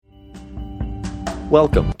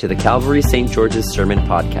Welcome to the Calvary St. George's Sermon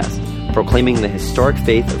Podcast, proclaiming the historic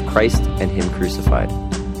faith of Christ and Him crucified.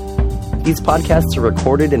 These podcasts are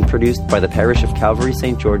recorded and produced by the parish of Calvary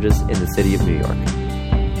St. George's in the city of New York.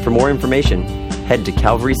 For more information, head to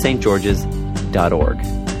calvarystgeorges.org.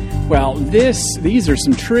 Well, these are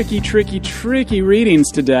some tricky readings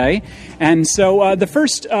today. And so the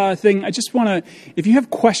first thing, I just want to, if you have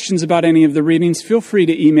questions about any of the readings, feel free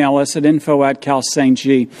to email us at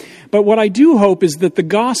info@calstg. But what I do hope is that the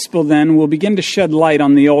gospel then will begin to shed light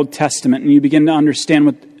on the Old Testament, and you begin to understand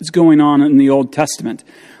what is going on in the Old Testament.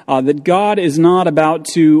 That God is not about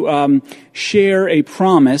to share a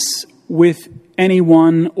promise with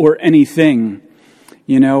anyone or anything.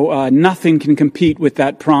 Nothing can compete with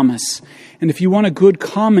that promise. And if you want a good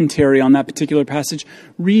commentary on that particular passage,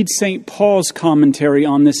 read St. Paul's commentary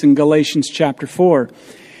on this in Galatians chapter 4.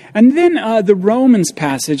 And then the Romans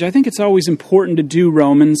passage, I think it's always important to do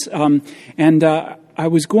Romans. I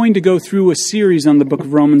was going to go through a series on the book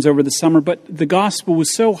of Romans over the summer, but the gospel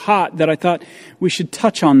was so hot that I thought we should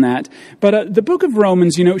touch on that. But the book of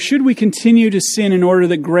Romans, should we continue to sin in order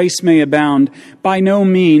that grace may abound? By no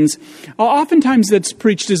means. Oftentimes that's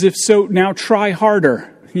preached as if so, now try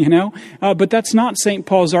harder, But that's not St.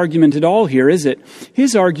 Paul's argument at all here, is it?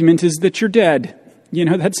 His argument is that you're dead.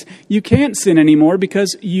 You can't sin anymore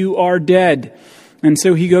because you are dead. And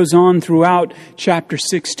so he goes on throughout chapter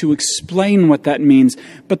 6 to explain what that means.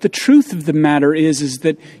 But the truth of the matter is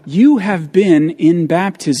that you have been in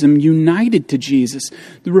baptism united to Jesus.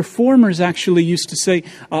 The Reformers actually used to say,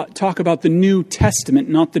 talk about the New Testament,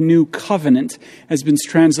 not the New Covenant, has been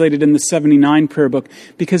translated in the 79 prayer book,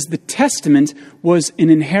 because the Testament was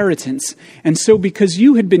an inheritance. And so because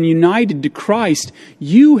you had been united to Christ,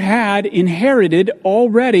 you had inherited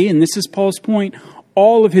already, and this is Paul's point,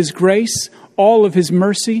 all of His grace, all of His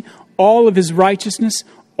mercy, all of His righteousness,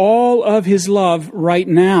 all of His love right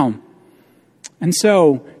now. And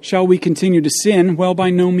so, shall we continue to sin? Well,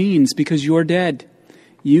 by no means, because you're dead.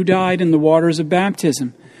 You died in the waters of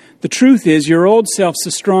baptism. The truth is, your old self's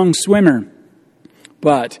a strong swimmer.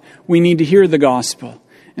 But we need to hear the gospel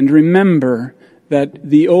and remember that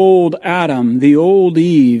the old Adam, the old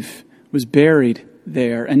Eve, was buried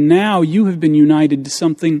there. And now you have been united to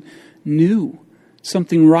something new,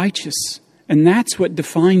 something righteous. And that's what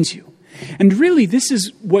defines you. And really, this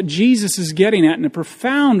is what Jesus is getting at in a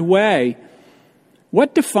profound way.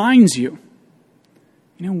 What defines you?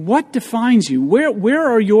 What defines you? Where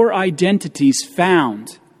are your identities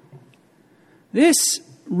found? This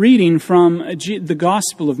reading from the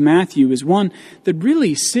Gospel of Matthew is one that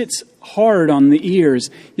really sits hard on the ears,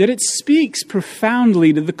 yet it speaks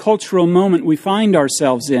profoundly to the cultural moment we find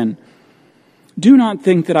ourselves in. Do not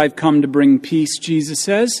think that I've come to bring peace, Jesus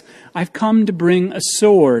says. I've come to bring a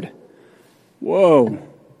sword. Whoa.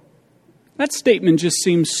 That statement just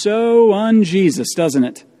seems so un-Jesus, doesn't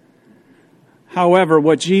it? However,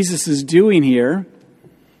 what Jesus is doing here,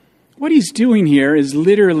 is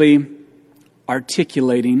literally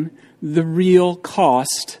articulating the real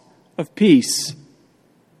cost of peace.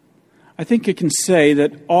 I think I can say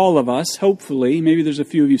that all of us, hopefully, maybe there's a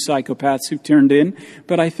few of you psychopaths who've turned in,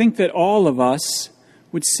 but I think that all of us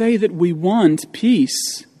would say that we want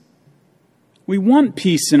peace. We want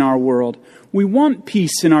peace in our world. We want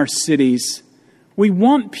peace in our cities. We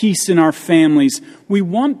want peace in our families. We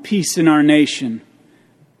want peace in our nation.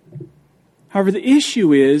 However, the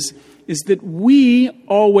issue is that we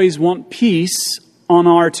always want peace on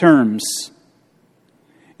our terms.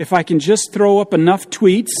 If I can just throw up enough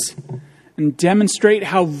tweets and demonstrate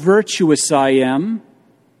how virtuous I am,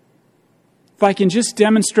 if I can just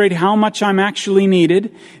demonstrate how much I'm actually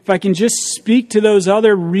needed, if I can just speak to those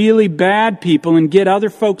other really bad people and get other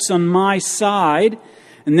folks on my side,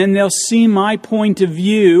 and then they'll see my point of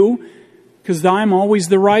view because I'm always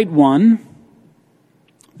the right one,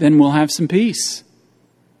 then we'll have some peace.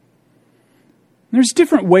 There's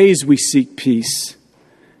different ways we seek peace.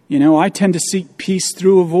 I tend to seek peace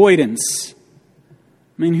through avoidance.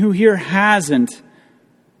 Who here hasn't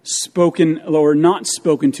spoken or not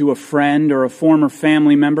spoken to a friend or a former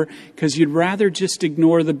family member because you'd rather just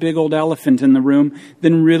ignore the big old elephant in the room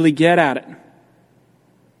than really get at it?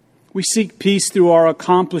 We seek peace through our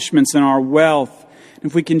accomplishments and our wealth.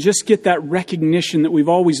 If we can just get that recognition that we've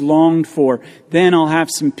always longed for, then I'll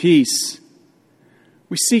have some peace.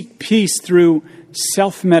 We seek peace through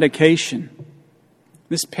self-medication.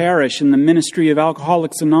 This parish and the ministry of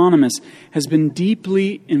Alcoholics Anonymous has been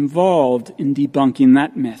deeply involved in debunking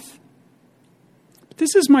that myth. But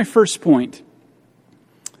this is my first point.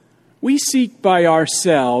 We seek by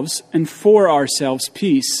ourselves and for ourselves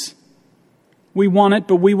peace. We want it,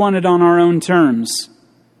 but we want it on our own terms.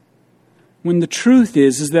 when the truth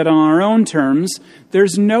is that on our own terms,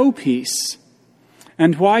 there's no peace.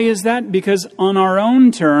 And why is that? Because on our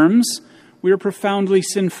own terms, we are profoundly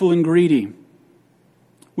sinful and greedy.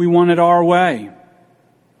 We want it our way.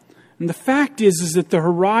 And the fact is that the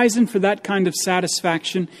horizon for that kind of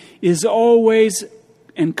satisfaction is always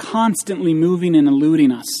and constantly moving and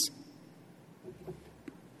eluding us.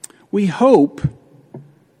 We hope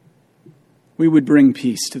we would bring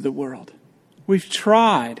peace to the world. We've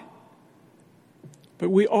tried, but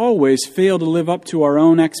we always fail to live up to our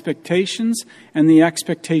own expectations and the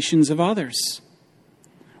expectations of others.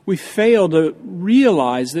 We fail to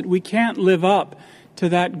realize that we can't live up to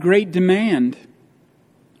that great demand,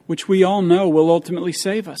 which we all know will ultimately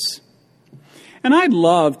save us. And I'd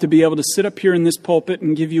love to be able to sit up here in this pulpit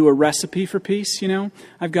and give you a recipe for peace,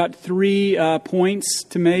 I've got 3 points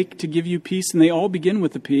to make to give you peace, and they all begin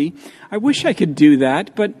with a P. I wish I could do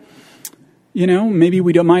that, but, maybe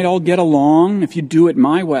we might all get along if you do it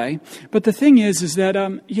my way. But the thing is that,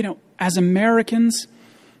 as Americans,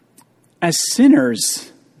 as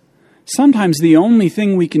sinners, sometimes the only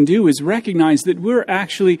thing we can do is recognize that we're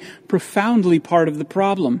actually profoundly part of the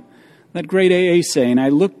problem. That great AA saying, I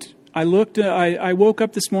woke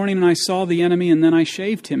up this morning and I saw the enemy and then I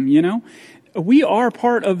shaved him, We are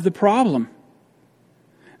part of the problem.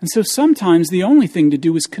 And so sometimes the only thing to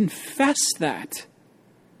do is confess that.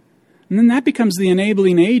 And then that becomes the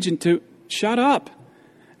enabling agent to shut up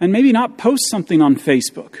and maybe not post something on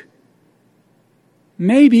Facebook.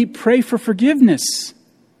 Maybe pray for forgiveness.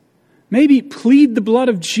 Maybe plead the blood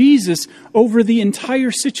of Jesus over the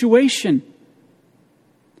entire situation.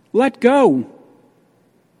 Let go.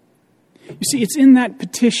 You see, it's in that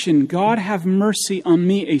petition, God, have mercy on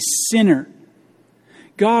me, a sinner.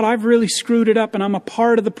 God, I've really screwed it up and I'm a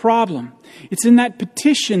part of the problem. It's in that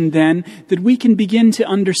petition, then, that we can begin to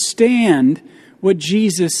understand what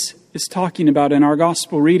Jesus is talking about in our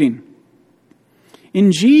gospel reading.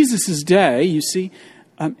 In Jesus' day, you see,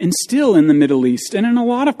 and still in the Middle East and in a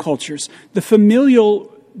lot of cultures, the familial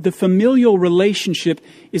relationship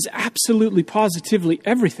is absolutely positively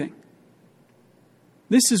everything.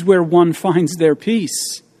 This is where one finds their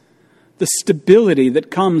peace. The stability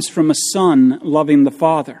that comes from a son loving the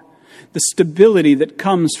father. The stability that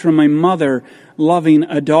comes from a mother loving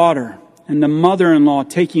a daughter. And a mother-in-law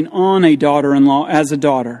taking on a daughter-in-law as a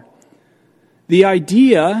daughter. The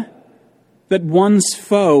idea that one's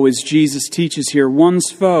foe, as Jesus teaches here,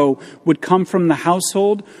 one's foe would come from the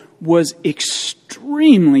household was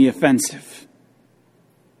extremely offensive.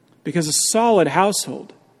 Because a solid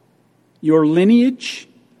household, your lineage,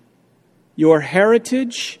 your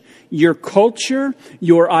heritage, your culture,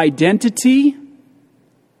 your identity,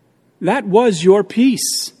 that was your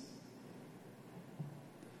peace.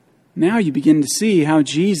 Now you begin to see how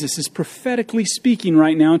Jesus is prophetically speaking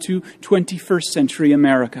right now to 21st century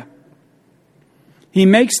America. He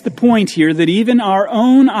makes the point here that even our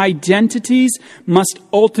own identities must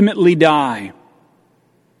ultimately die.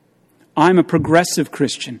 I'm a progressive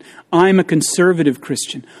Christian. I'm a conservative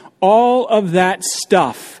Christian. All of that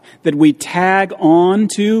stuff that we tag on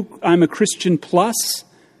to, I'm a Christian plus,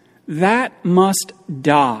 that must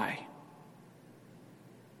die.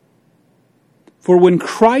 For when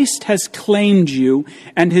Christ has claimed you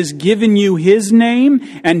and has given you His name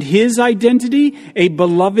and His identity, a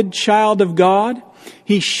beloved child of God,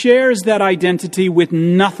 He shares that identity with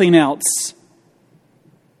nothing else.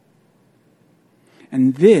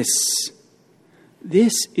 And this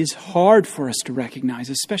is hard for us to recognize,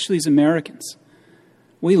 especially as Americans.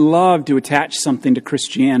 We love to attach something to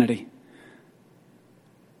Christianity.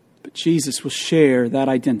 But Jesus will share that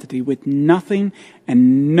identity with nothing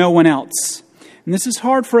and no one else. And this is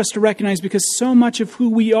hard for us to recognize because so much of who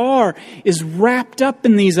we are is wrapped up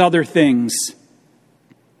in these other things.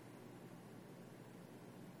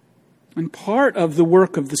 And part of the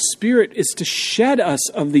work of the Spirit is to shed us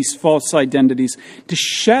of these false identities, to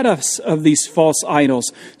shed us of these false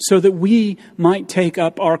idols, so that we might take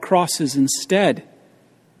up our crosses instead.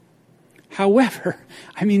 However,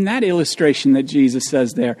 that illustration that Jesus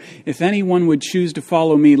says there, if anyone would choose to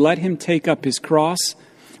follow me, let him take up his cross.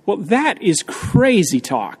 Well, that is crazy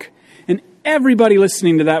talk. And everybody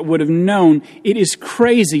listening to that would have known it is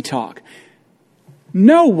crazy talk.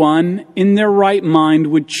 No one in their right mind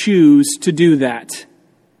would choose to do that.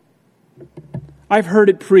 I've heard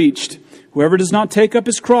it preached. Whoever does not take up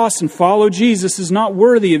his cross and follow Jesus is not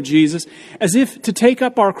worthy of Jesus, as if to take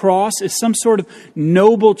up our cross is some sort of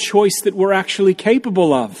noble choice that we're actually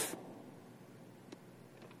capable of.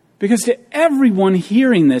 Because to everyone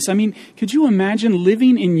hearing this, I mean, could you imagine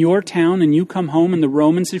living in your town and you come home and the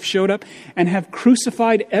Romans have showed up and have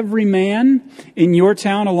crucified every man in your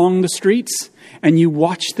town along the streets and you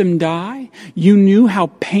watched them die? You knew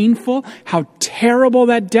how painful, how terrible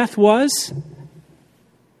that death was?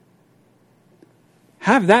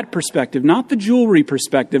 Have that perspective, not the jewelry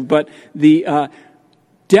perspective, but the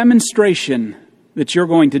demonstration that you're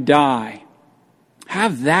going to die.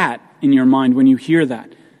 Have that in your mind when you hear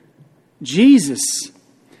that. Jesus,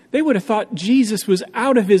 they would have thought Jesus was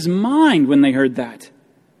out of his mind when they heard that.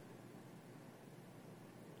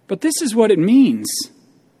 But this is what it means.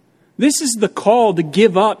 This is the call to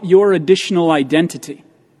give up your additional identity.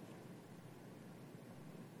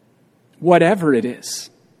 Whatever it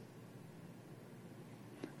is.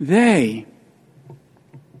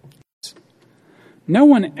 No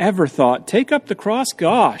one ever thought, take up the cross,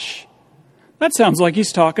 gosh, that sounds like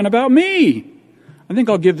he's talking about me. I think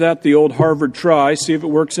I'll give that the old Harvard try, see if it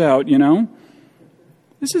works out, you know.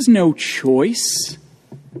 This is no choice.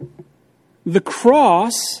 The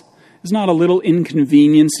cross is not a little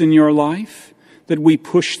inconvenience in your life that we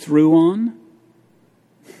push through on.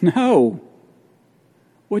 No.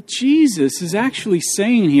 What Jesus is actually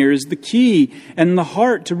saying here is the key and the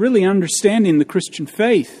heart to really understanding the Christian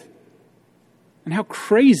faith and how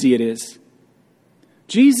crazy it is.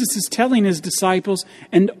 Jesus is telling his disciples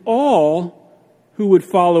and all who would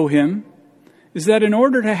follow him is that in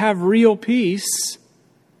order to have real peace,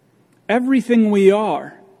 everything we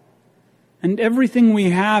are and everything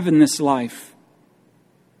we have in this life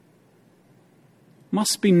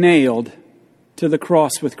must be nailed to the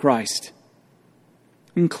cross with Christ,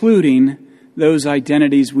 including those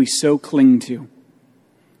identities we so cling to.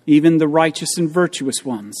 Even the righteous and virtuous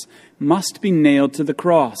ones must be nailed to the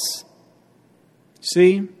cross.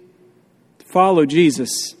 See, to follow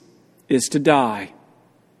Jesus is to die.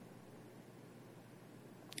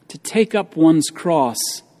 To take up one's cross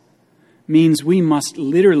means we must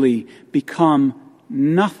literally become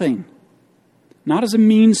nothing. Not as a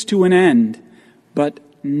means to an end, but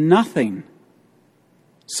nothing,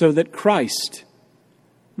 so that Christ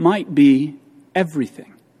might be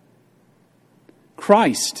everything.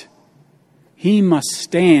 Christ, he must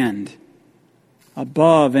stand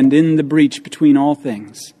above and in the breach between all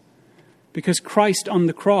things, because Christ on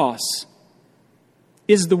the cross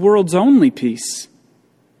is the world's only peace.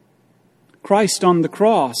 Christ on the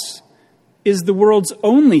cross is the world's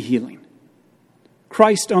only healing.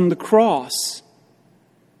 Christ on the cross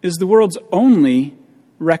is the world's only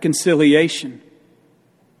reconciliation.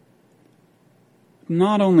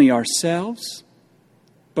 Not only ourselves,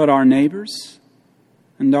 but our neighbors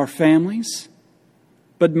and our families,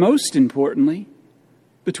 but most importantly,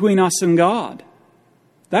 between us and God.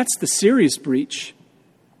 That's the serious breach.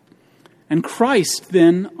 And Christ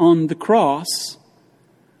then on the cross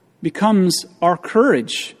becomes our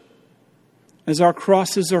courage as our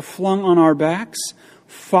crosses are flung on our backs,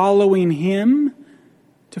 following him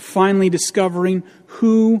to finally discovering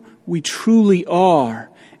who we truly are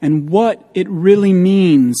and what it really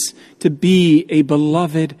means to be a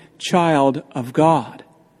beloved child of God.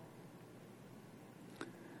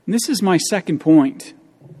 And this is my second point.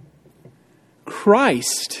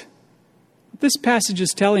 Christ, what this passage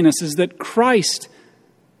is telling us is that Christ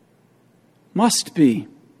must be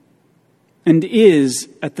and is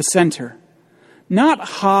at the center. Not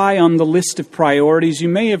high on the list of priorities. You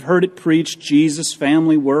may have heard it preached, Jesus,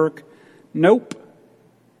 family, work. Nope.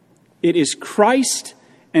 It is Christ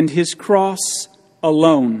and his cross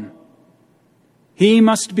alone. He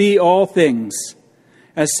must be all things.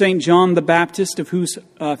 As St. John the Baptist, of whose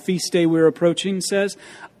feast day we're approaching, says,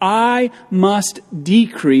 I must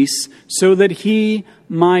decrease so that he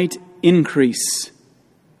might increase.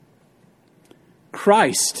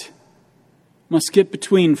 Christ must get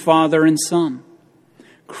between father and son.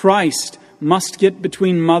 Christ must get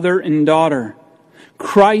between mother and daughter.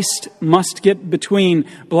 Christ must get between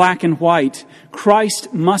black and white.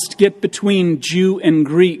 Christ must get between Jew and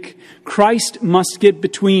Greek. Christ must get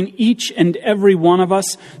between each and every one of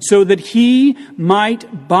us so that he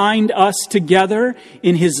might bind us together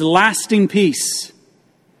in his lasting peace.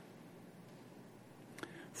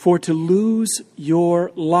 For to lose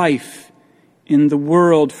your life in the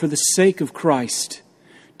world for the sake of Christ,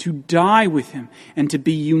 to die with him and to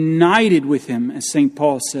be united with him, as St.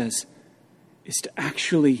 Paul says, is to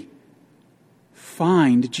actually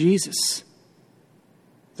find Jesus,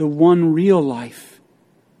 the one real life,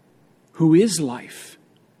 who is life.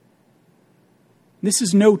 This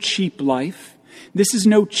is no cheap life. This is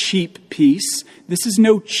no cheap peace. This is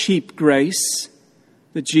no cheap grace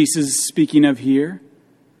that Jesus is speaking of here.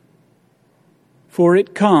 for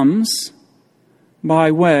it comes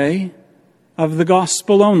by way of the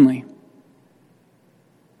gospel only.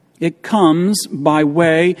 It comes by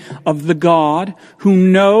way of the God who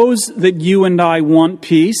knows that you and I want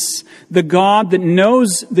peace, the God that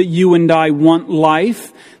knows that you and I want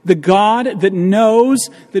life, the God that knows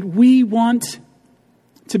that we want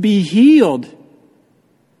to be healed.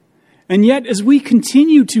 And yet, as we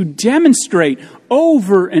continue to demonstrate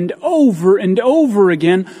over and over and over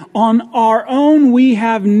again on our own, we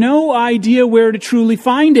have no idea where to truly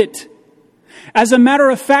find it. As a matter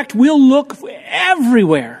of fact, we'll look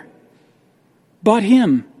everywhere but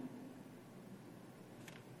Him.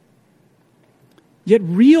 Yet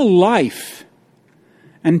real life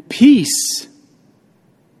and peace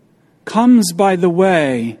comes by the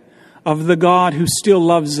way of the God who still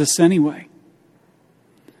loves us anyway.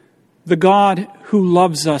 The God who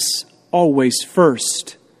loves us always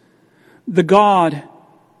first. The God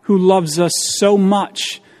who loves us so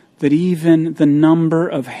much that even the number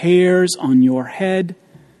of hairs on your head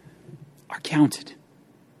are counted.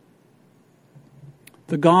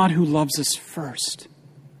 The God who loves us first.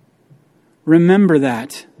 Remember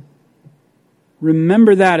that.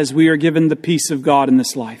 Remember that as we are given the peace of God in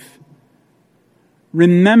this life.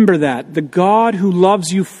 Remember that. The God who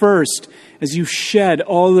loves you first as you shed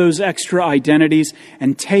all those extra identities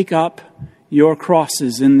and take up your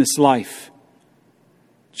crosses in this life.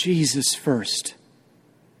 Jesus first.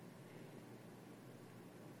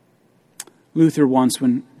 Luther once,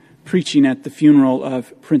 when preaching at the funeral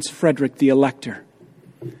of Prince Frederick the Elector,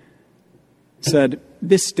 said,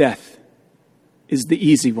 "This death is the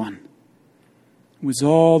easy one. It was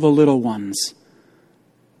all the little ones,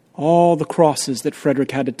 all the crosses that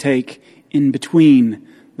Frederick had to take in between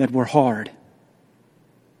that were hard.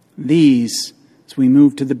 These, as we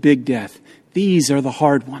move to the big death, these are the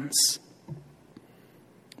hard ones."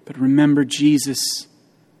 But remember Jesus,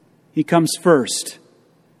 He comes first.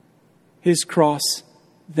 His cross,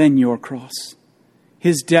 then your cross.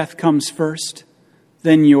 His death comes first,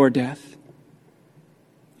 then your death.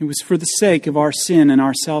 It was for the sake of our sin and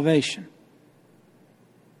our salvation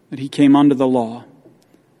that He came under the law,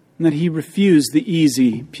 and that He refused the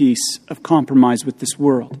easy peace of compromise with this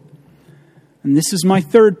world. And this is my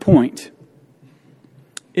third point.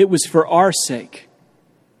 It was for our sake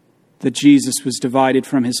that Jesus was divided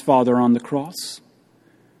from His Father on the cross,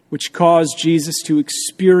 which caused Jesus to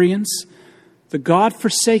experience the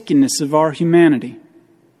God-forsakenness of our humanity,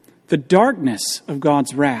 the darkness of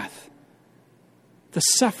God's wrath, the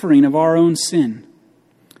suffering of our own sin.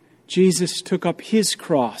 Jesus took up His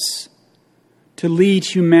cross to lead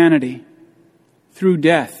humanity through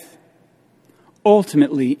death,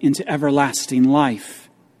 ultimately into everlasting life.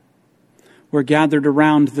 We're gathered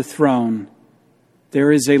around the throne.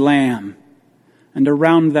 There is a Lamb, and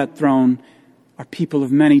around that throne are people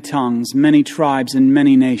of many tongues, many tribes, and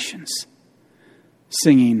many nations,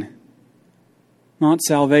 singing, not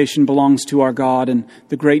salvation belongs to our God and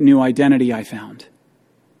the great new identity I found,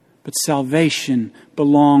 but salvation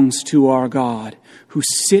belongs to our God who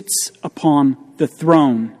sits upon the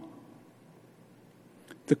throne.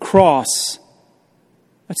 The cross,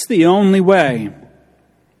 that's the only way.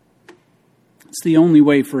 It's the only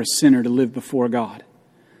way for a sinner to live before God,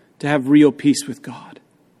 to have real peace with God.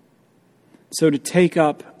 So to take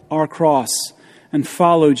up our cross and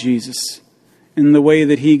follow Jesus in the way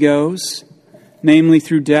that He goes, namely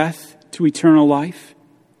through death to eternal life,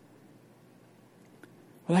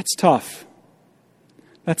 well, that's tough.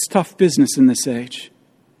 That's tough business in this age.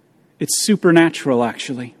 It's supernatural,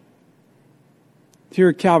 actually. Here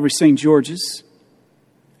at Calvary St. George's,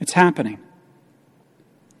 it's happening.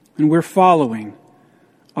 And we're following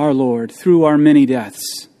our Lord through our many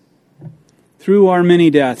deaths. Through our many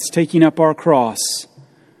deaths, taking up our cross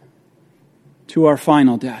to our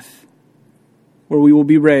final death, where we will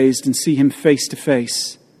be raised and see Him face to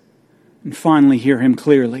face, and finally hear Him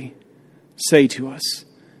clearly say to us,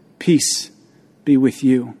 "Peace be with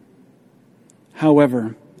you."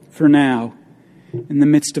 However, for now, in the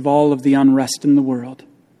midst of all of the unrest in the world,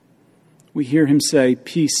 we hear Him say,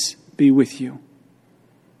 "Peace be with you,"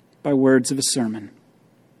 by words of a sermon,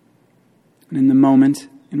 and in the moment,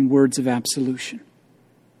 in words of absolution.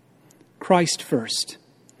 Christ first.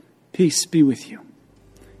 Peace be with you.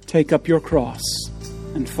 Take up your cross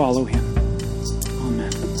and follow Him.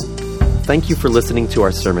 Amen. Thank you for listening to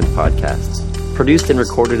our sermon podcast, produced and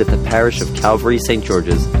recorded at the parish of Calvary St.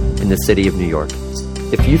 George's in the city of New York.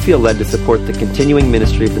 If you feel led to support the continuing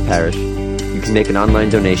ministry of the parish, you can make an online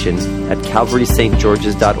donation at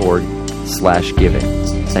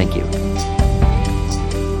calvarystgeorges.org/giving. Thank you.